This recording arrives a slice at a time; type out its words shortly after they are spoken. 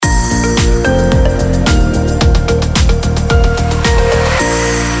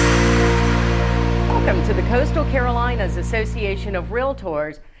Carolina's Association of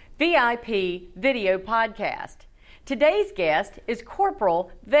Realtors VIP video podcast. Today's guest is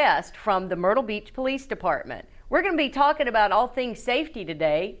Corporal Vest from the Myrtle Beach Police Department. We're going to be talking about all things safety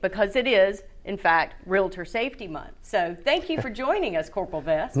today because it is, in fact, Realtor Safety Month. So thank you for joining us, Corporal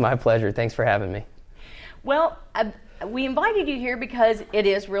Vest. My pleasure. Thanks for having me. Well, we invited you here because it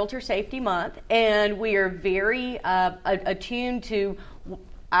is Realtor Safety Month, and we are very attuned to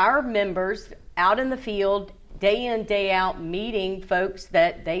our members out in the field, day in, day out, meeting folks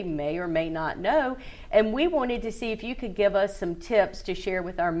that they may or may not know. And we wanted to see if you could give us some tips to share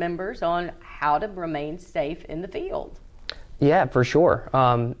with our members on how to remain safe in the field. Yeah, for sure.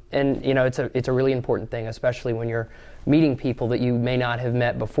 And you know, it's a really important thing, especially when you're meeting people that you may not have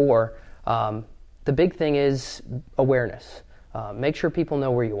met before. The big thing is awareness. Make sure people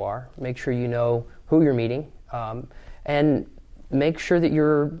know where you are. Make sure you know who you're meeting, and make sure that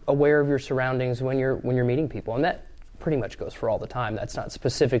you're aware of your surroundings when you're meeting people. And that pretty much goes for all the time. That's not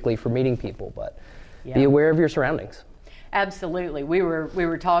specifically for meeting people, but be aware of your surroundings. Absolutely. We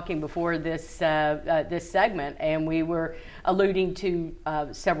were talking before this segment, and we were alluding to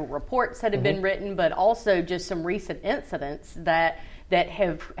several reports that have been written, but also just some recent incidents that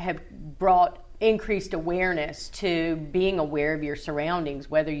have brought increased awareness to being aware of your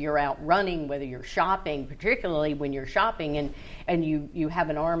surroundings, whether you're out running, whether you're shopping, particularly when you're shopping and you have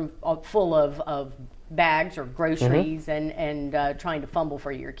an arm full of bags or groceries and trying to fumble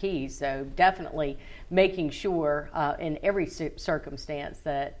for your keys. So definitely making sure in every circumstance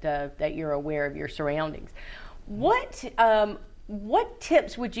that you're aware of your surroundings. What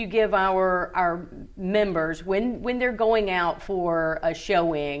tips would you give our members when they're going out for a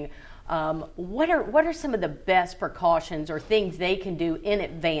showing? What are some of the best precautions or things they can do in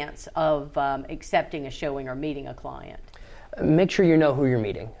advance of accepting a showing or meeting a client? Make sure you know who you're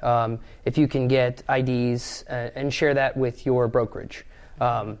meeting. If you can get IDs and share that with your brokerage.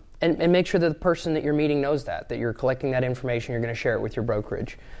 And make sure that the person that you're meeting knows that you're collecting that information, you're going to share it with your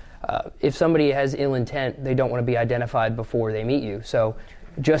brokerage. If somebody has ill intent, they don't want to be identified before they meet you. So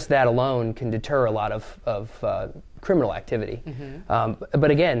just that alone can deter a lot of criminal activity.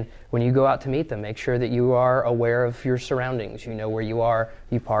 But again, when you go out to meet them, make sure that you are aware of your surroundings. You know where you are,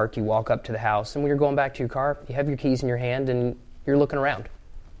 you park, you walk up to the house, and when you're going back to your car, you have your keys in your hand and you're looking around.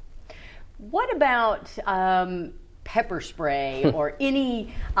 What about pepper spray or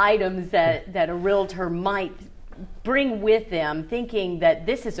any items that a realtor might bring with them, thinking that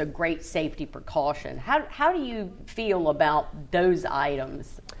this is a great safety precaution? How do you feel about those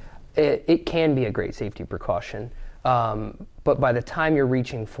items? It can be a great safety precaution, but by the time you're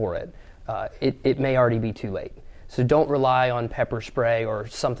reaching for it, it may already be too late. So don't rely on pepper spray or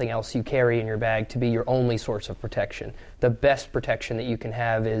something else you carry in your bag to be your only source of protection. The best protection that you can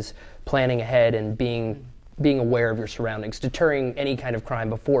have is planning ahead and being aware of your surroundings, deterring any kind of crime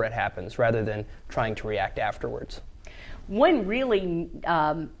before it happens rather than trying to react afterwards. One really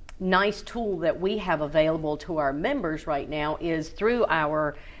nice tool that we have available to our members right now is through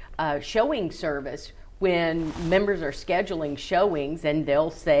our showing service. When members are scheduling showings and they'll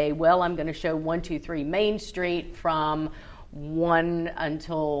say, well, I'm going to show 123 Main Street from 1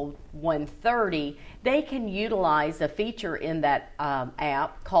 until 1:30, they can utilize a feature in that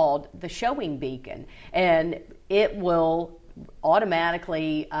app called the Showing Beacon, and it will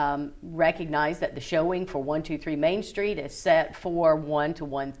automatically recognize that the showing for 123 Main Street is set for 1 to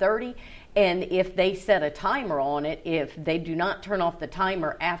 1:30, and if they set a timer on it, if they do not turn off the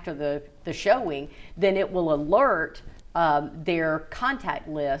timer after the showing, then it will alert their contact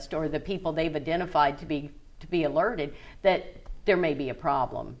list or the people they've identified to be alerted that there may be a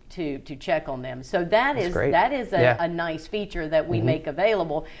problem to check on them. So that is a nice feature that we make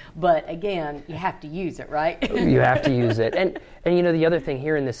available. But again, you have to use it, right? You have to use it. And you know, the other thing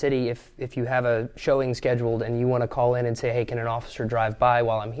here in the city, if you have a showing scheduled and you want to call in and say, hey, can an officer drive by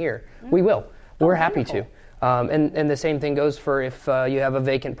while I'm here? We will. We're happy to. And the same thing goes for if you have a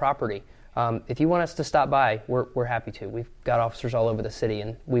vacant property. If you want us to stop by, we're happy to. We've got officers all over the city,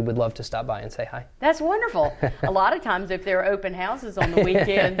 and we would love to stop by and say hi. That's wonderful. A lot of times, if there are open houses on the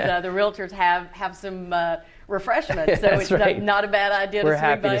weekends, the realtors have some refreshments, so it's not a bad idea to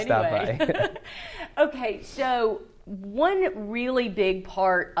swing by anyway. Stop by. Okay, so one really big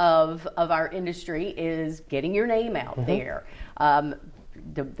part of our industry is getting your name out there.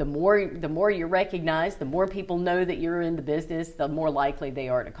 The more you're recognized, the more people know that you're in the business, the more likely they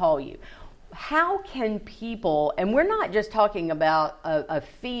are to call you. How can people, and we're not just talking about a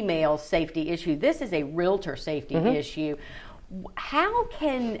female safety issue, this is a realtor safety issue. How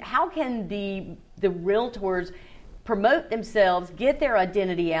can the realtors promote themselves, get their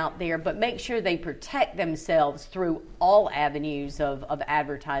identity out there, but make sure they protect themselves through all avenues of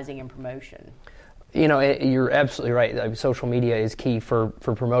advertising and promotion. You're absolutely right. Social media is key for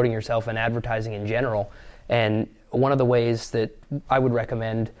promoting yourself and advertising in general. And one of the ways that I would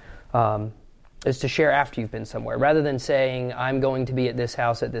recommend is to share after you've been somewhere, rather than saying, I'm going to be at this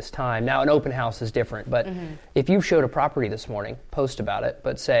house at this time. Now, an open house is different, but if you've showed a property this morning, post about it,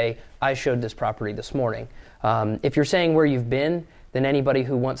 but say, I showed this property this morning. If you're saying where you've been, then anybody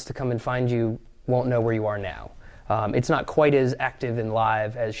who wants to come and find you won't know where you are now. It's not quite as active and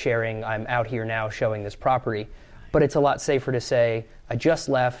live as sharing, I'm out here now showing this property, but it's a lot safer to say, I just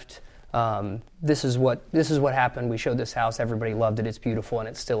left, this is what happened, we showed this house, everybody loved it, it's beautiful, and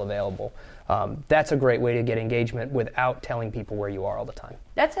it's still available. That's a great way to get engagement without telling people where you are all the time.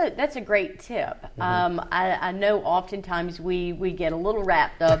 That's a great tip. I know oftentimes we get a little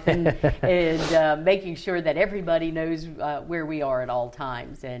wrapped up in making sure that everybody knows where we are at all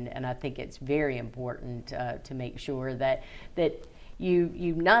times, and I think it's very important to make sure that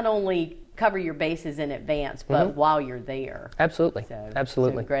you not only cover your bases in advance, but while you're there. Absolutely.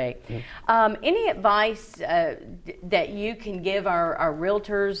 Absolutely. So great. Any advice that you can give our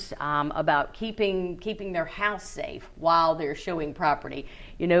realtors about keeping their house safe while they're showing property?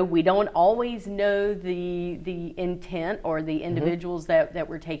 We don't always know the intent or the individuals that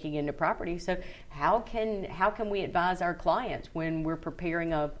we're taking into property. So how can we advise our clients when we're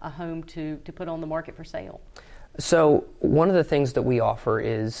preparing a home to put on the market for sale? So one of the things that we offer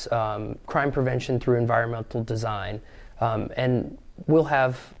is crime prevention through environmental design. And we'll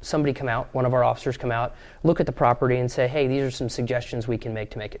have somebody come out, one of our officers come out, look at the property and say, hey, these are some suggestions we can make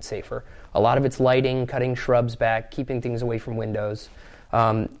to make it safer. A lot of it's lighting, cutting shrubs back, keeping things away from windows.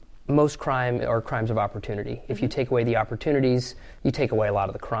 Most crime are crimes of opportunity. If you take away the opportunities, you take away a lot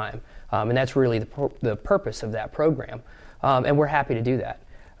of the crime. And that's really the purpose of that program. And we're happy to do that.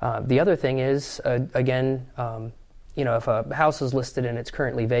 The other thing is, again, if a house is listed and it's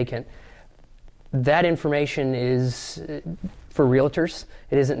currently vacant, that information is for realtors.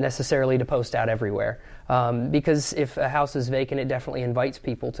 It isn't necessarily to post out everywhere. Because if a house is vacant, it definitely invites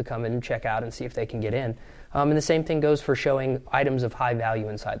people to come and check out and see if they can get in. And the same thing goes for showing items of high value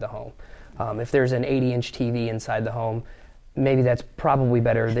inside the home. If there's an 80-inch TV inside the home, maybe that's probably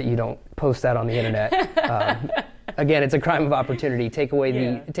better that you don't post that on the internet. Again, it's a crime of opportunity. Take away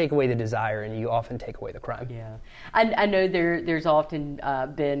the desire, and you often take away the crime. Yeah, I know there's often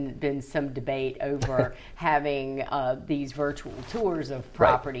been some debate over having these virtual tours of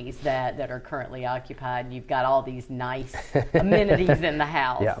properties that are currently occupied. And you've got all these nice amenities in the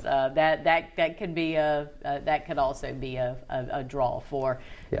house. That could be that could also be a draw for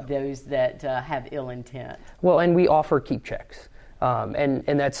those that have ill intent. Well, and we offer keep checks. And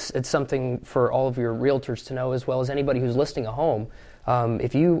it's something for all of your realtors to know, as well as anybody who's listing a home.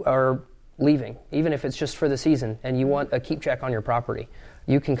 If you are leaving, even if it's just for the season, and you want a keep check on your property,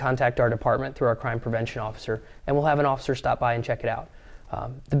 you can contact our department through our crime prevention officer, and we'll have an officer stop by and check it out.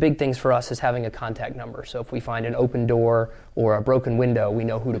 The big things for us is having a contact number. So if we find an open door or a broken window, we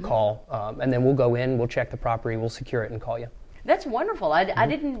know who to call, and then we'll go in, we'll check the property, we'll secure it, and call you. That's wonderful. I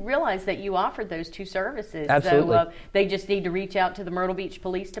didn't realize that you offered those two services. Absolutely. So they just need to reach out to the Myrtle Beach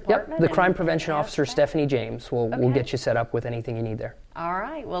Police Department? Yep. The crime prevention officer, Stephanie James, will get you set up with anything you need there. All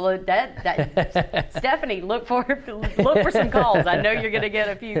right. Well, Stephanie, look for some calls. I know you're going to get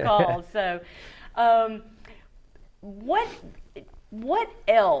a few calls. So what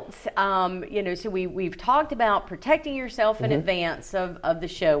else? So we've talked about protecting yourself in advance of the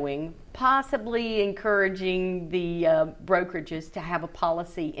showing, possibly encouraging the brokerages to have a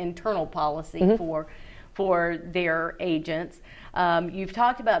policy, internal policy for their agents. You've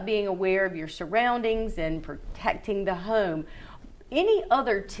talked about being aware of your surroundings and protecting the home. Any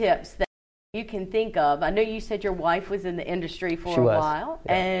other tips that you can think of? I know you said your wife was in the industry for a while.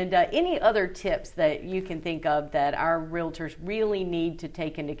 Yeah. And any other tips that you can think of that our realtors really need to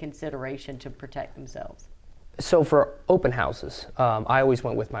take into consideration to protect themselves? So for open houses, I always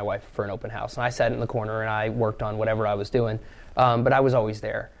went with my wife for an open house. And I sat in the corner and I worked on whatever I was doing. But I was always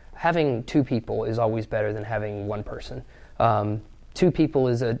there. Having two people is always better than having one person. Two people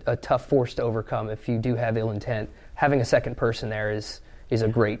is a tough force to overcome if you do have ill intent. Having a second person there is a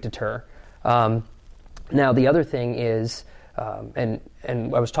great deter. Now the other thing is, and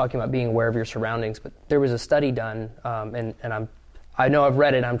I was talking about being aware of your surroundings, but there was a study done, and I know I've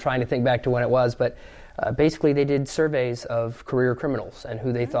read it, I'm trying to think back to when it was, but basically they did surveys of career criminals and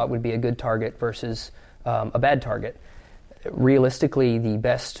who they thought would be a good target versus a bad target. Realistically, the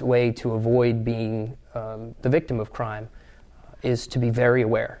best way to avoid being the victim of crime is to be very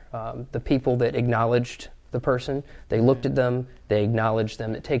aware. The people that acknowledged the person. They looked at them, they acknowledged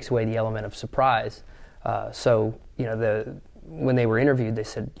them. It takes away the element of surprise. So, when they were interviewed, they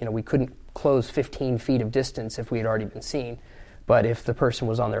said, we couldn't close 15 feet of distance if we had already been seen. But if the person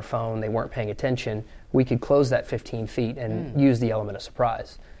was on their phone, they weren't paying attention, we could close that 15 feet and use the element of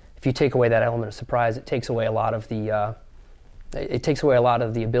surprise. If you take away that element of surprise, it takes away a lot of the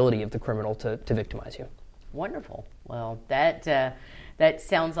ability of the criminal to victimize you. Wonderful. Well, that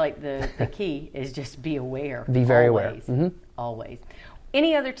sounds like the key is just be aware. Be very always, aware. Mm-hmm. Always.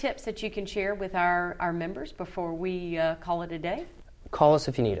 Any other tips that you can share with our members before we call it a day? Call us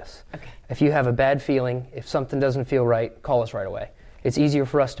if you need us. Okay. If you have a bad feeling, if something doesn't feel right, call us right away. It's easier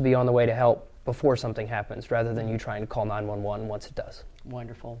for us to be on the way to help before something happens rather than you trying to call 911 once it does.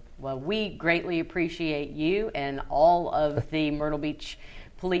 Wonderful. Well, we greatly appreciate you and all of the Myrtle Beach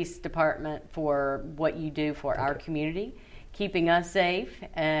Police Department for what you do for our community, keeping us safe,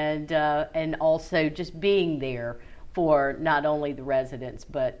 and also just being there for not only the residents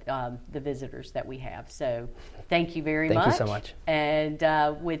but the visitors that we have. So thank you very much. Thank you so much. And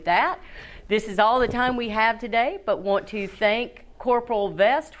with that, this is all the time we have today, but want to thank Corporal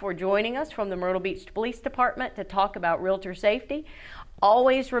Vest for joining us from the Myrtle Beach Police Department to talk about realtor safety.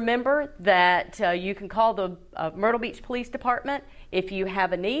 Always remember that you can call the Myrtle Beach Police Department if you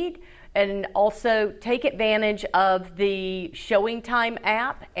have a need, and also take advantage of the Showing Time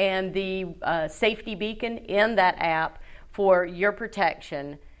app and the safety beacon in that app for your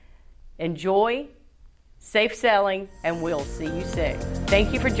protection. Enjoy, safe selling, and we'll see you soon.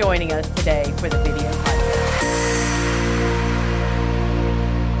 Thank you for joining us today for the video.